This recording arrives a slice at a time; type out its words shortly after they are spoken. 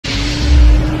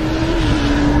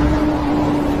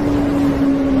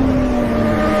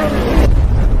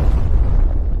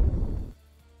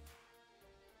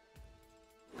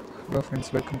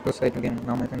friends, welcome to cycle game.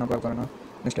 Now என்ன பார்க்க போறோம்னா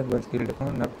மிஸ்டர் பர்ட்ஸ்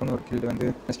கில்டுக்கும் நட்புன்னு ஒரு கில்டு வந்து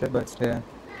மிஸ்டர் பர்ட்ஸ்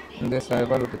இந்த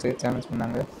சவால் விட்டு சேலஞ்ச்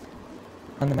பண்ணாங்க.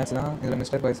 அந்த மேட்ச் தான் இதில்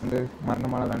மிஸ்டர் பர்ட்ஸ் வந்து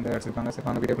மரணமான விளையாண்டு அடிச்சிருக்காங்க. சரி,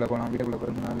 அந்த வீடியோக்குள்ளே போகலாம். வீடியோக்குள்ளே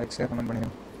போகிறதுனா லைக் ஷேர் கமெண்ட்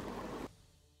பண்ணிடுங்க.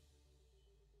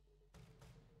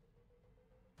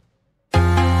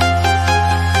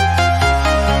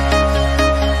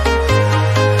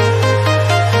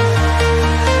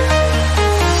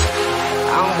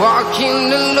 Walking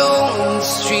alone, the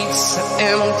streets are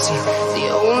empty. The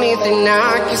only thing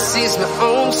I can see is my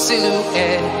own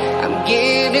silhouette. I'm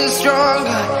getting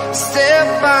stronger, step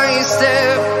by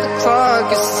step. The clock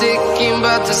is ticking,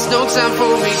 but there's no time for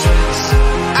regrets.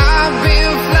 I've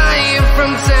been flying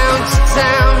from town to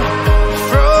town,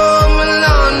 from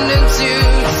London to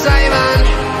Taiwan.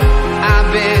 I've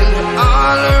been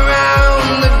all around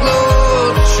the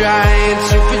globe, trying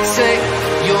to protect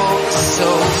your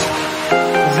soul.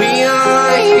 We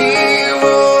are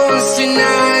heroes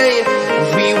tonight.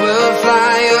 We will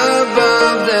fly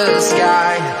above the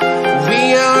sky. We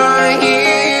are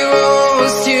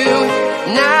heroes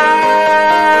tonight.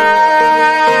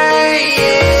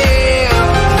 Yeah.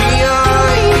 We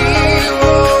are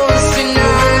heroes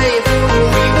tonight.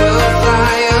 We will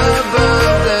fly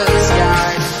above the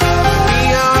sky. We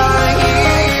are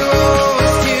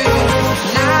heroes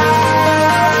tonight.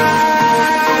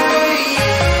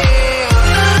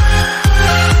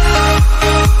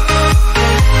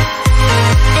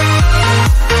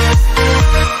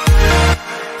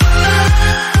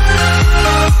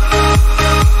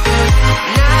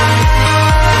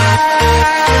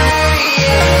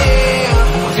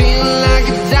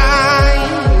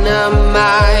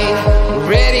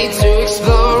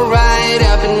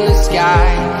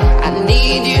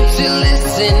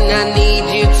 I need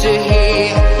you to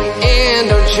hear, and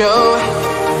don't show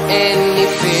any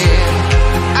fear.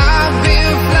 I've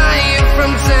been flying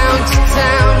from town to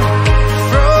town,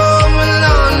 from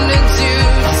London to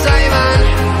Taiwan.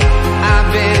 I've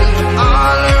been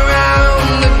all around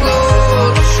the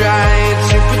globe, trying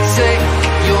to protect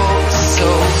your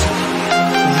soul.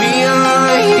 We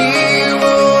are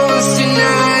heroes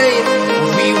tonight.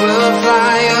 We will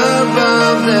fly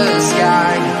above the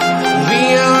sky. We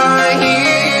are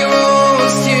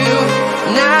heroes tonight.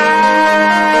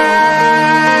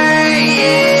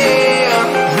 Yeah.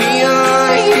 We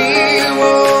are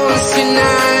heroes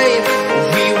tonight.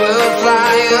 We will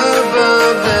fly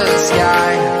above the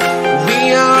sky. We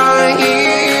are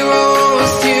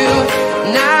heroes tonight.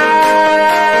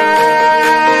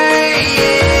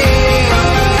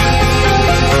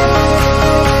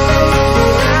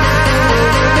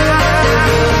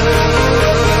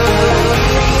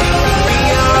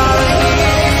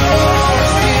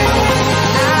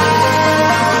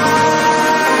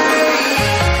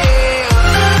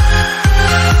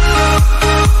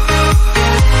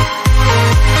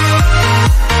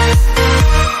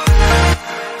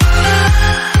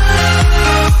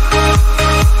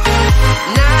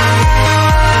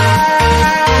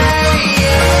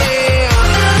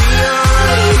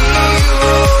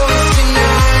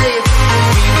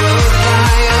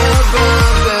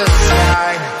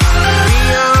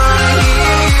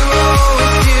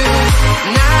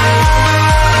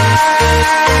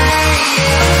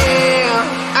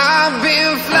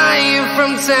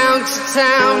 Town to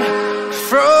town,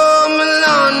 from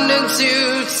London to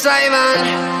Taiwan.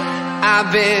 I've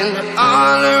been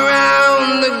all around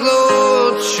the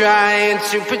globe, trying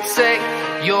to protect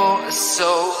your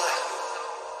soul.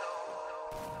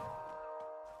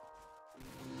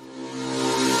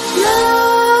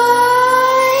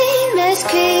 Nightmares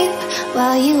creep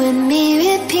while you and me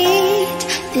repeat.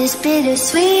 This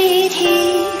bittersweet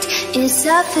heat is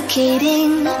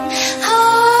suffocating.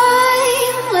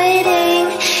 I'm waiting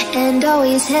and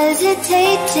always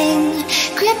hesitating.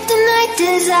 Kryptonite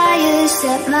desires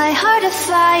set my heart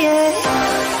afire.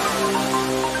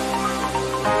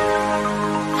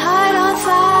 Heart on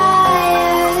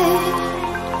fire.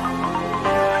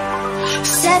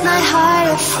 Set my heart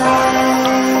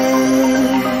afire.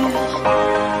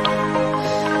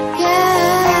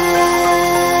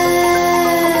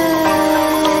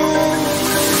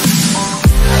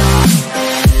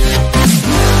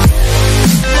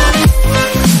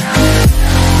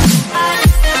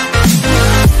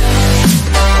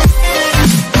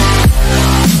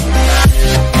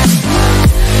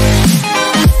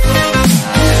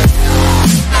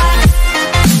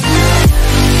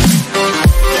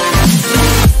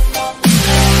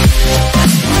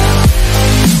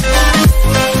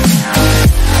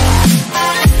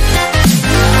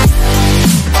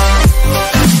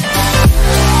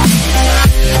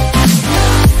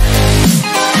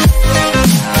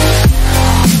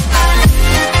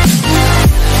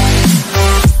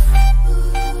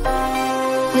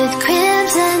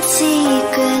 dreams and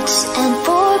secrets and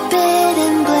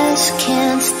forbidden bliss.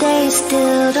 Can't stay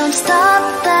still, don't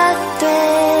stop that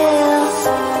thrill.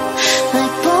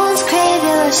 Like bones crave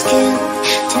your skin,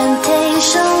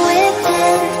 temptation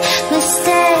within.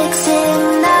 Mistakes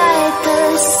ignite the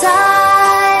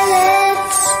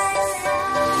silence.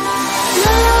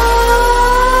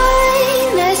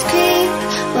 Nightmares creep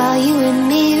while you and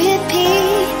me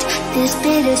repeat. This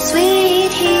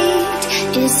bittersweet heat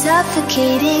is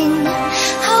suffocating.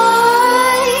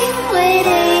 I'm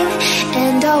waiting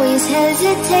and always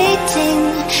hesitating.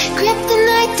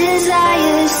 Kryptonite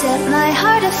desires set my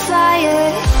heart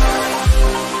afire.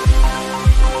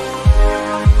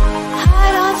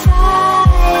 Heart on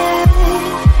fire.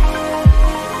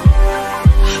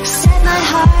 Set my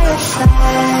heart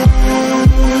afire.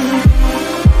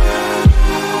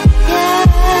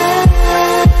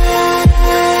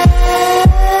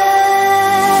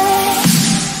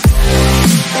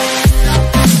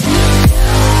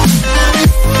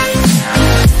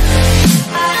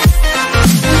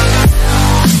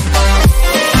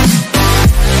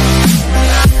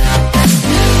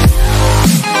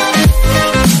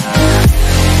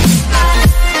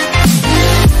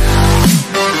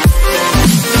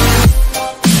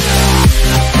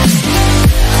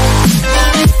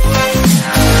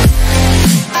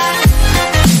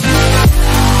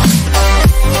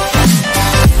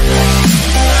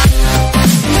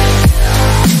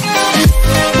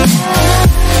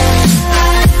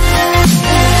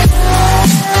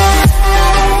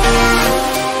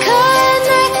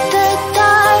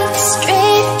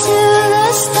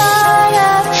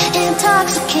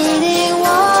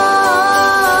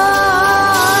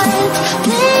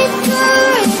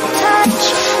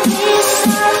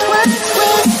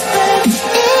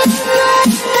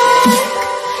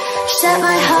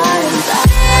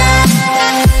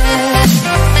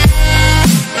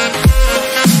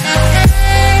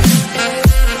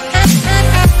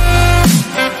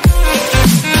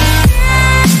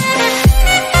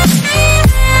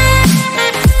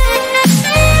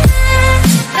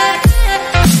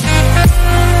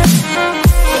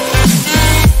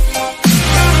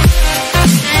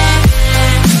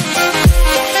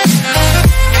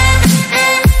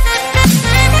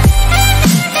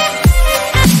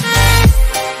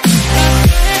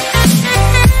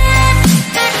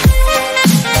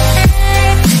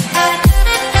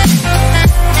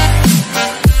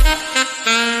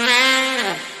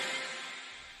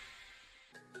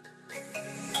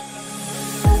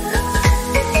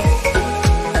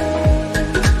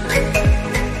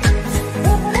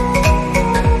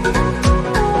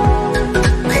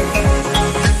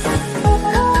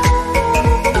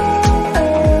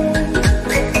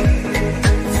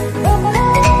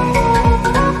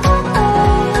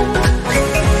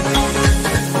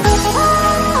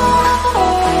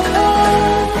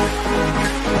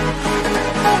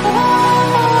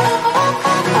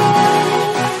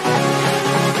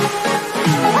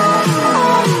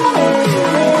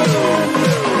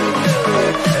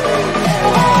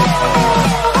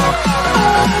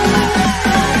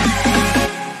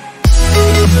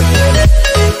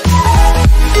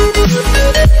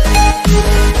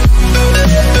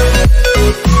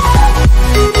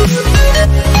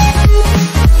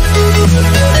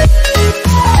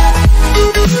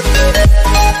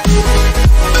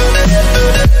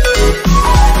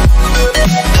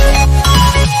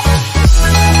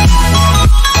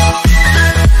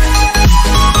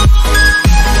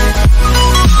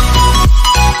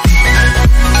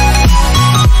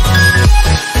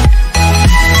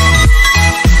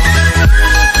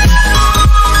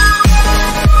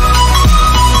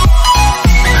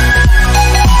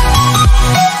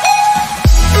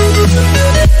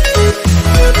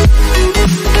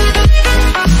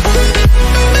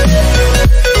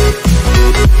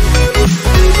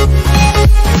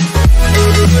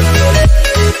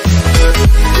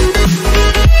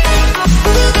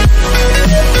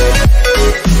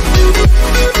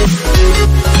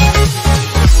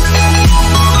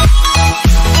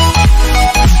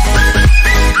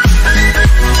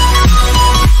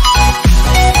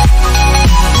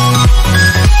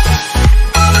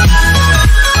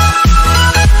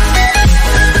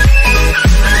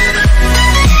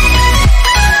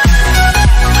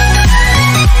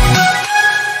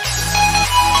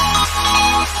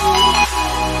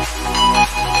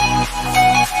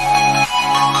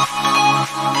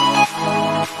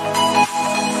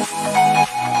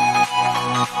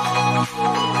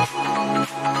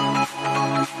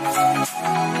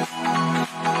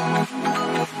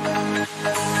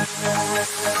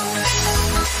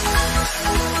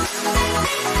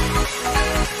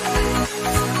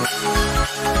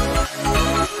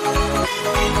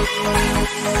 We'll be right back.